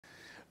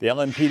The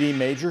LMPD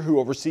major who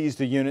oversees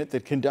the unit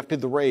that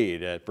conducted the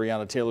raid at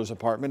Breonna Taylor's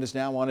apartment is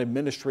now on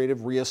administrative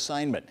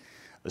reassignment.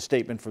 A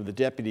statement from the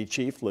deputy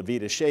chief,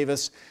 Levita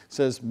Chavis,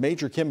 says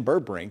Major Kim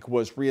Burbrink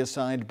was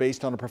reassigned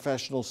based on a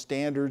professional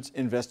standards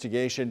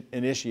investigation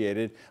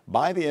initiated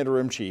by the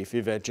interim chief,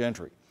 Yvette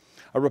Gentry.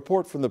 A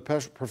report from the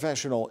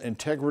Professional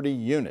Integrity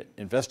Unit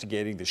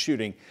investigating the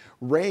shooting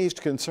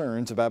raised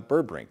concerns about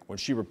Burbrink when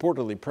she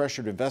reportedly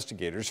pressured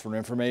investigators for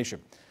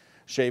information.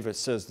 Chavis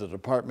says the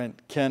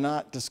department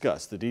cannot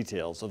discuss the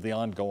details of the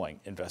ongoing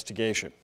investigation.